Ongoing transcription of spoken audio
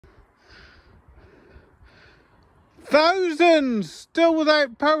Thousands still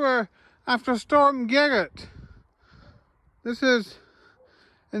without power after Storm Garrett. This is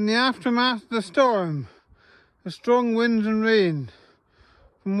in the aftermath of the storm. The strong winds and rain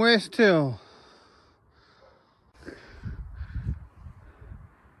from West Hill.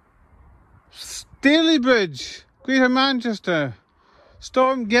 Stalybridge, Greater Manchester.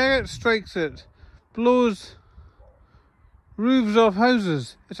 Storm Garrett strikes it, blows roofs off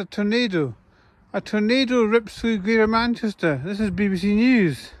houses. It's a tornado. A tornado rips through Greater Manchester. This is BBC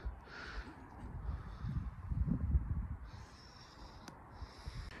News.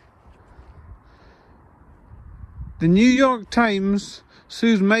 The New York Times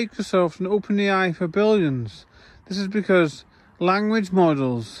sues Microsoft and OpenAI for billions. This is because language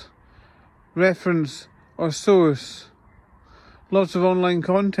models reference or source lots of online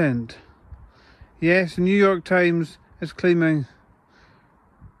content. Yes, the New York Times is claiming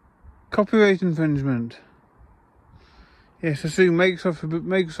copyright infringement. Yes, they're suing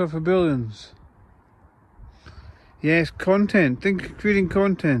Microsoft for billions. Yes, content. Think of creating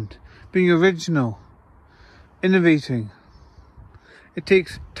content, being original, innovating. It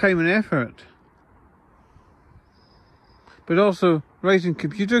takes time and effort. But also writing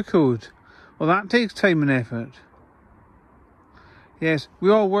computer code. Well, that takes time and effort. Yes, we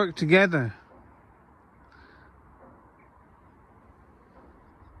all work together.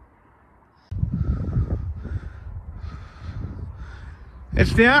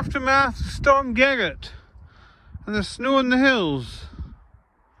 It's the aftermath of Storm Garrett and the snow in the hills.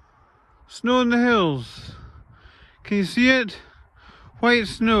 Snow in the hills. Can you see it? White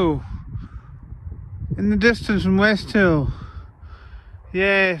snow in the distance from West Hill.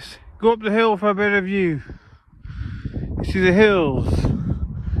 Yes, go up the hill for a better view. You see the hills.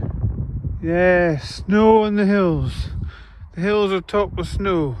 Yes, snow on the hills. The hills are topped with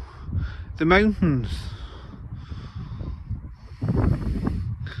snow. The mountains.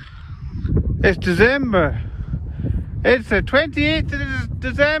 It's December. It's the 28th of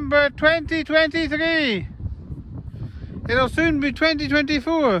December 2023. It'll soon be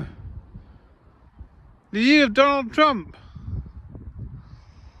 2024. The year of Donald Trump.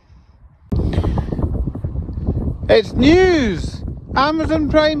 It's news!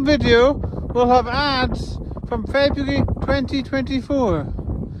 Amazon Prime Video will have ads from February 2024.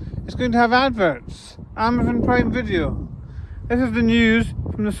 It's going to have adverts. Amazon Prime Video. This is the news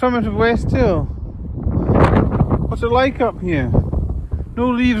from the summit of West Hill. What's it like up here? No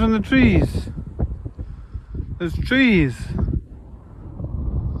leaves on the trees. There's trees.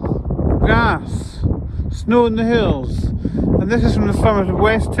 Grass. Snow in the hills. And this is from the summit of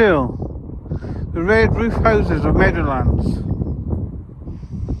West Hill. The red roof houses of Meadowlands.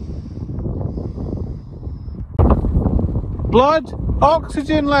 Blood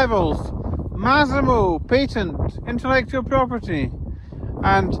oxygen levels. Massimo patent intellectual property.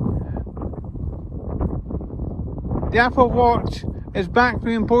 And the Apple Watch is back to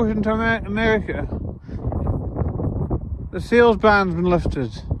be imported into America. The sales ban's been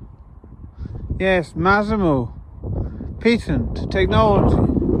lifted. Yes, Massimo patent technology.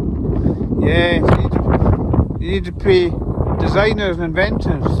 Yes, you need to pay designers and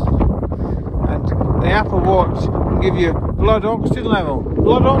inventors. And the Apple Watch can give you blood oxygen level.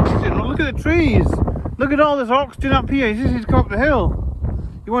 Blood oxygen. Oh, look at the trees. Look at all this oxygen up here. You just need to come up the hill.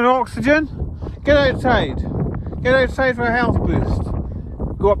 You want oxygen? Get outside. Get outside for a health boost.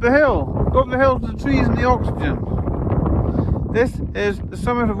 Go up the hill. Go up the hill to the trees and the oxygen. This is the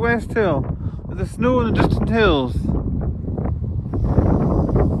summit of West Hill with the snow in the distant hills.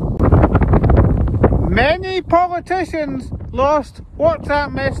 Many politicians lost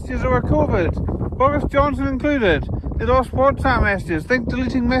WhatsApp messages over COVID. Boris Johnson included. They lost WhatsApp messages. Think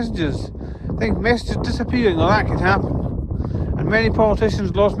deleting messages. Think messages disappearing. Well, that could happen. And many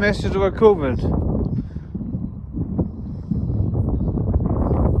politicians lost messages over COVID.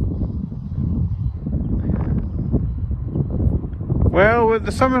 Well, with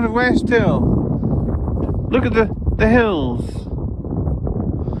the summit of West Hill, look at the hills.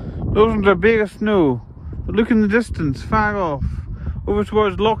 Those ones are bare of snow. But look in the distance, far off, over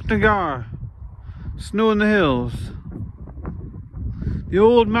towards Loch Nagar. Snow in the hills. The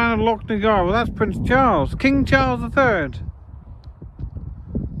old man of Loch Nagar, well, that's Prince Charles, King Charles III.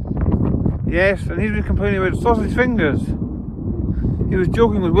 Yes, and he's been complaining about sausage fingers. He was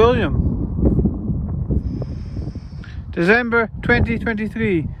joking with William. December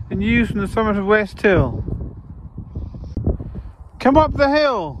 2023, the news from the summit of West Hill. Come up the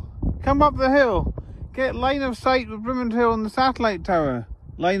hill! Come up the hill! Get line of sight with Brimond Hill and the satellite tower.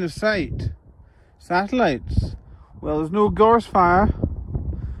 Line of sight. Satellites. Well, there's no gorse fire,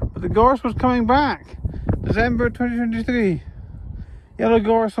 but the gorse was coming back. December 2023. Yellow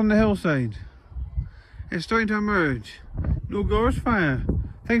gorse on the hillside. It's starting to emerge. No gorse fire.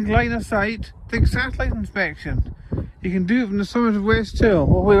 Think line of sight. Think satellite inspection. You can do it from the summit of West Hill.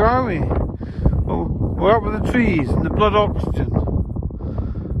 Well, where are we? Well, we're up with the trees and the blood oxygen.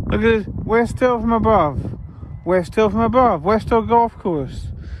 Look at it. West Hill from above. West Hill from above. West Hill Golf Course.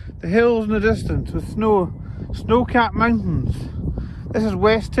 The hills in the distance with snow-capped mountains. This is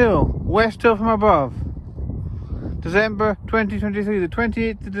West Hill. West Hill from above. December 2023, the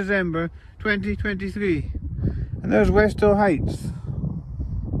 28th of December 2023. And there's West Hill Heights.